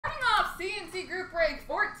CNC Group Break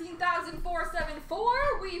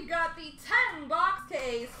 14,474. We've got the 10-box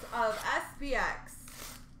case of SPX.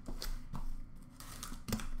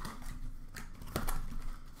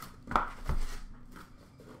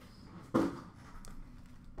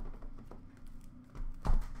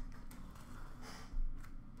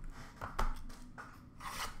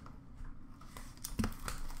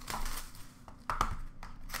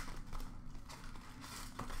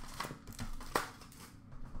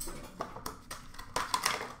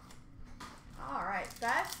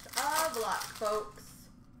 Best of luck, folks.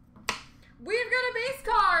 We've got a base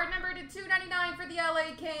card, number to 299 for the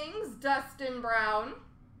LA Kings, Dustin Brown.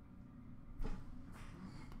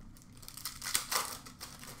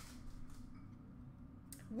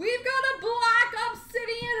 We've got a Black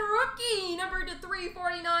Obsidian rookie, number to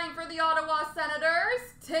 349 for the Ottawa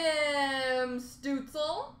Senators, Tim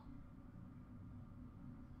Stützle.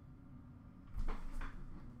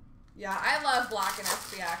 Yeah, I love black and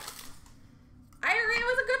SPX. I agree, it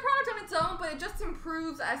was a good product on its own, but it just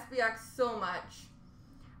improves SPX so much.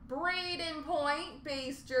 Braden Point,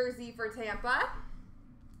 base jersey for Tampa.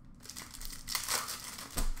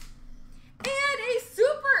 And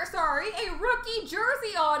a rookie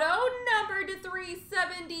jersey auto, number to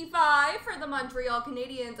 375 for the Montreal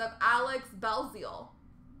Canadiens of Alex Belzile.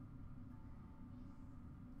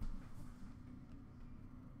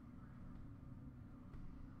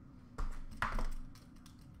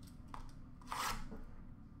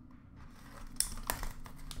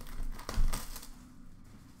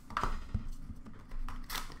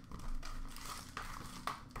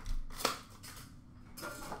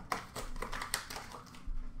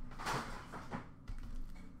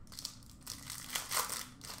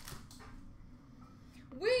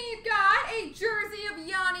 Jersey of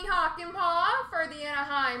Yanni Hockenpah for the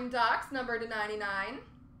Anaheim Ducks, number to 99.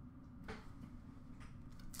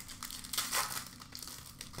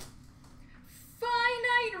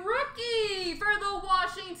 Finite rookie for the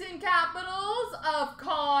Washington Capitals of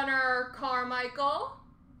Connor Carmichael.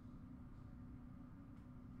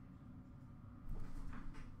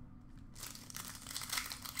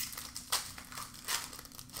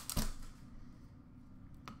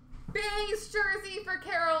 Base jersey for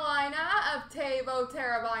Carolina of Teuvo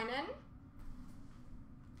Teravainen.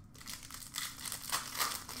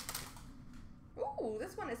 Ooh,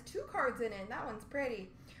 this one has 2 cards in it. That one's pretty.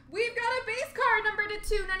 We've got a base card, number to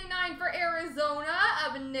 299 for Arizona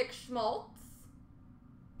of Nick Schmaltz.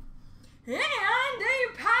 And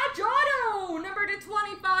a patch auto, number to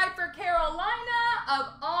 25 for Carolina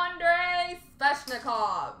of Andrei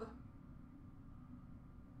Svechnikov.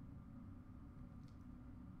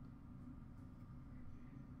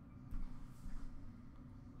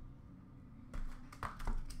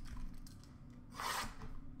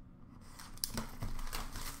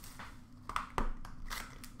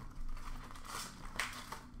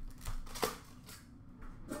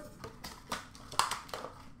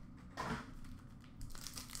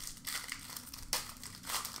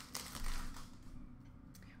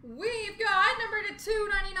 We've got number to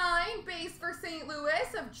 299, base for St.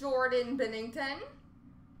 Louis of Jordan Binnington.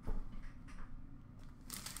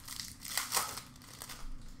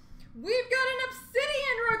 We've got an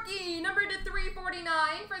Obsidian rookie, number to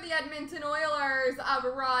 349 for the Edmonton Oilers of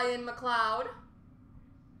Ryan McLeod.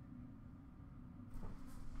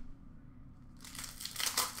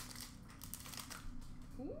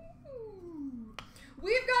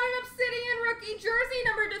 We've got an Obsidian rookie jersey,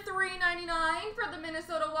 number to 399 for the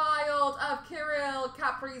Minnesota Wild of Kirill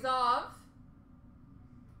Kaprizov.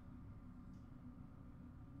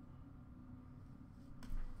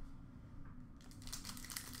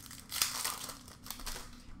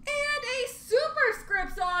 And a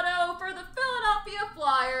Superscripts auto for the Philadelphia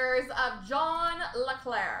Flyers of John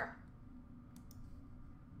LeClair.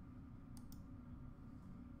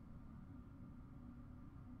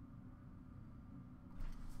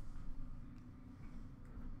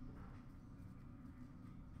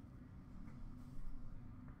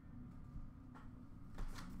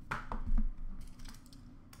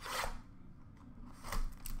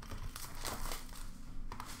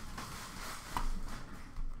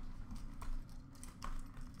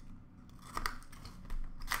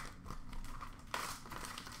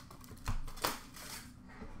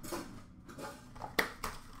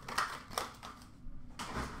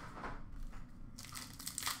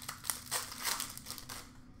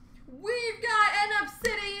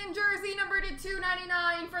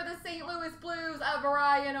 $2.99 for the St. Louis Blues of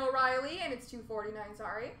Ryan O'Reilly, and it's $2.49,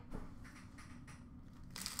 sorry.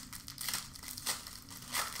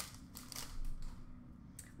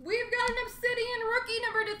 We've got an Obsidian rookie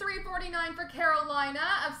number to 349 for Carolina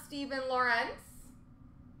of Steven Lawrence.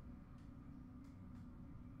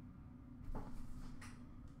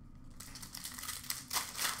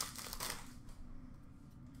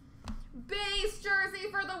 Base jersey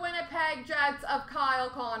for the Winnipeg Jets of Kyle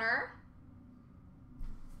Connor.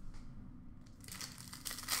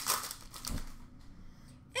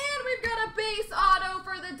 And we've got a base auto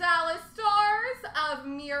for the Dallas Stars of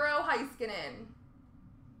Miro Heiskanen.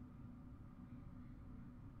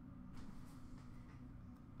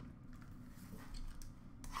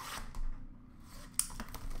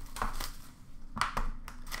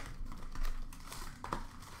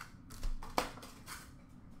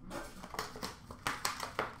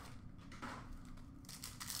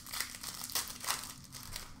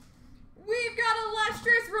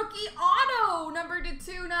 Rookie auto number to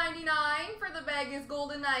 299 for the Vegas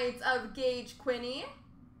Golden Knights of Gage Quinney.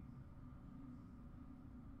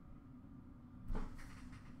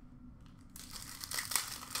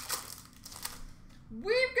 We've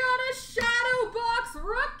got a shadow box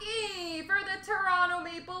rookie for the Toronto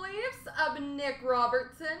Maple Leafs of Nick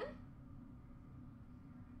Robertson.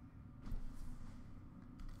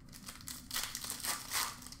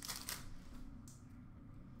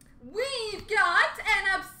 We've got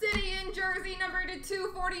an Obsidian jersey number to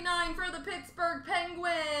 249 for the Pittsburgh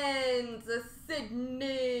Penguins,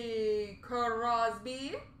 Sidney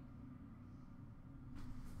Crosby.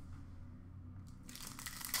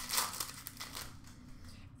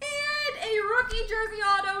 And a rookie jersey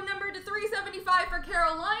auto number to 375 for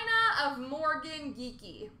Carolina of Morgan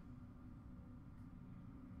Geekie.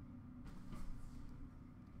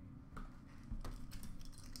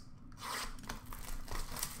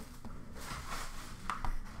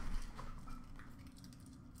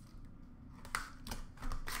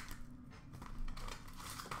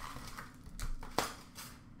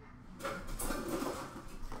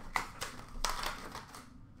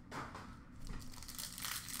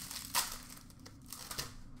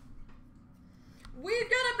 We've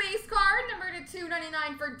got a base card, number to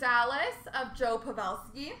 299 for Dallas of Joe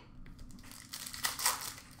Pavelski.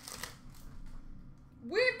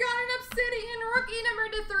 We've got an Obsidian rookie, number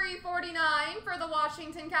to 349 for the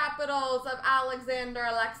Washington Capitals of Alexander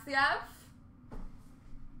Alexiev.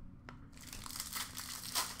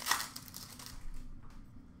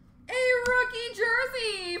 A rookie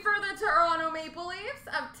jersey for the Toronto Maple Leafs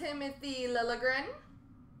of Timothy Liljegren.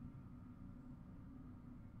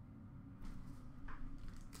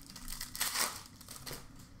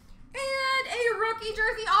 Rookie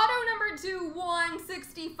jersey auto number to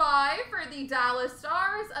 165 for the Dallas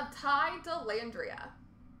Stars of Ty Dellandrea.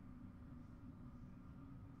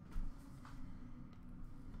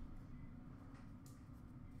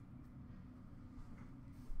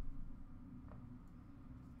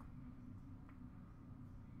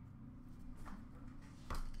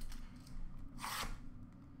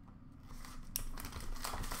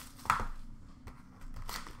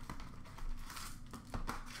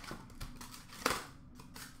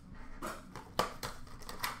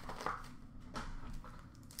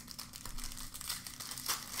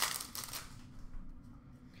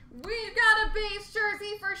 We've got a base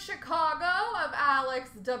jersey for Chicago of Alex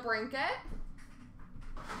DeBrincat.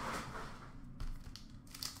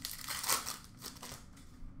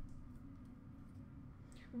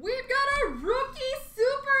 We've got a rookie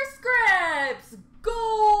superscripts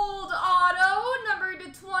gold auto number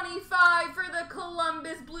to 25 for the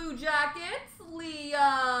Columbus Blue Jackets,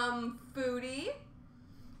 Liam Foudy.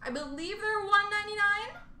 I believe they're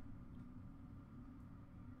 $1.99.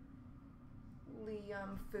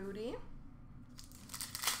 Liam Foudy.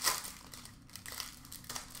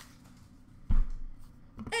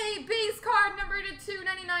 A base card number to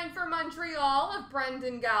 299 for Montreal of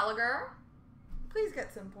Brendan Gallagher. Please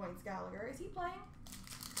get some points, Gallagher. Is he playing?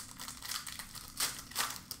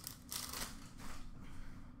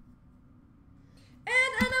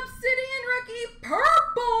 And an Obsidian rookie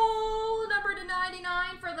purple number to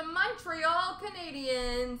 99 for the Montreal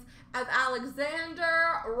Canadiens of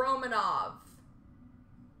Alexander Romanov.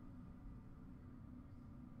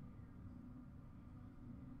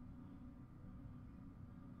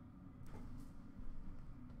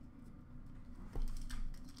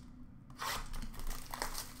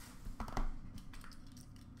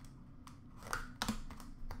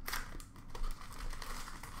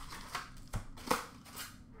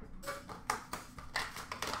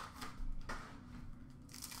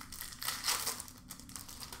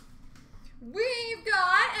 We've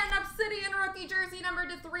got an Obsidian rookie jersey number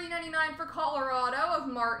to 399 for Colorado of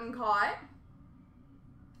Martin Kaut.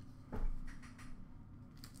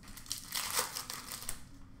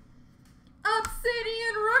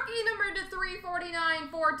 349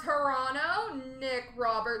 for Toronto, Nick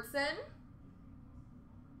Robertson.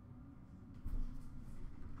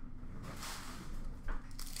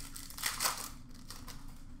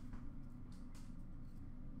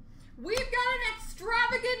 We've got an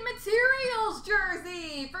extravagant materials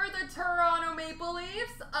jersey for the Toronto Maple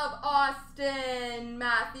Leafs of Austin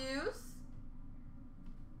Matthews.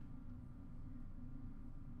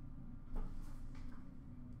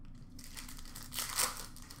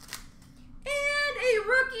 And a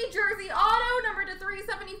rookie jersey auto, number to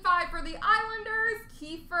 375 for the Islanders,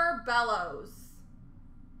 Kiefer Bellows.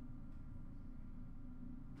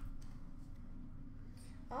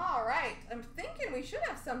 All right, I'm thinking we should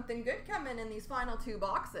have something good coming in these final two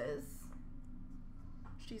boxes.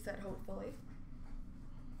 She said hopefully.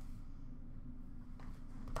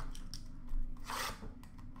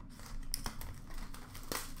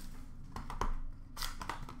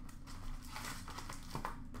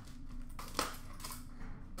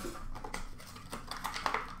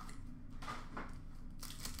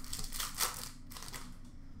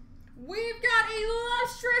 We've got a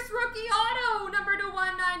lustrous rookie auto, number to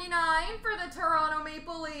 199 for the Toronto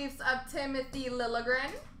Maple Leafs of Timothy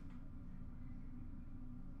Liljegren.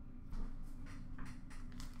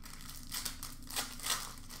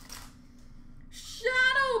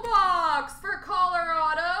 Shadow box for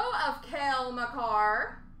Colorado of Cale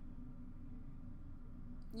Makar.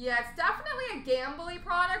 Yeah, it's definitely a gambly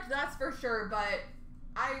product, that's for sure, but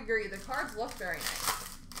I agree, the cards look very nice.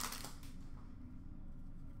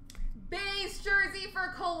 Base jersey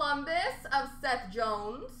for Columbus of Seth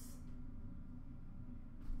Jones.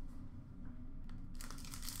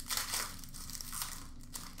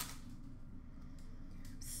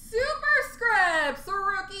 Superscripts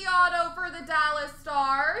rookie auto for the Dallas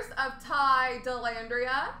Stars of Ty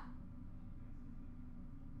Dellandrea.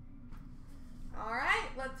 All right,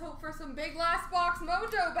 let's hope for some big last box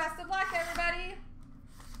mojo. Best of luck, everybody.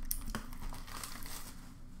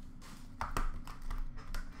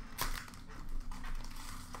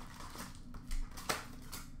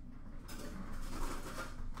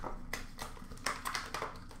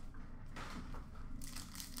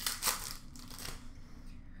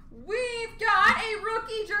 We've got a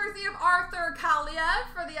rookie jersey of Arthur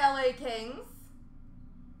Kaliyev for the LA Kings.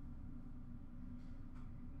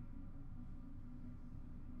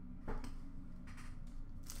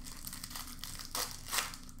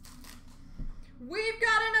 We've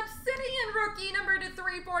got an Obsidian rookie number to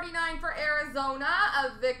 349 for Arizona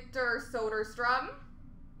of Victor Soderstrom.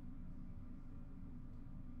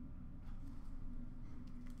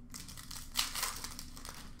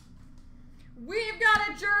 We've got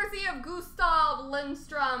a jersey of Gustav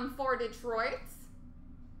Lindstrom for Detroit.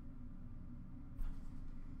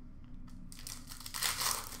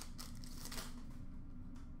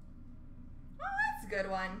 Oh, that's a good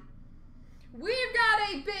one. We've got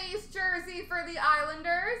a base jersey for the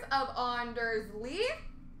Islanders of Anders Lee.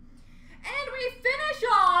 And we finish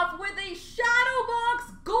off with a Shadow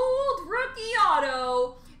Box Gold Rookie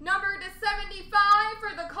Auto, number to 75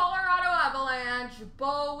 for the Colorado Avalanche,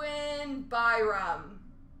 Bowen Byram.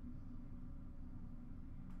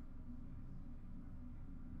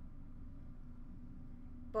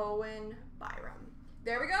 Bowen Byram.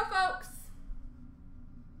 There we go, folks.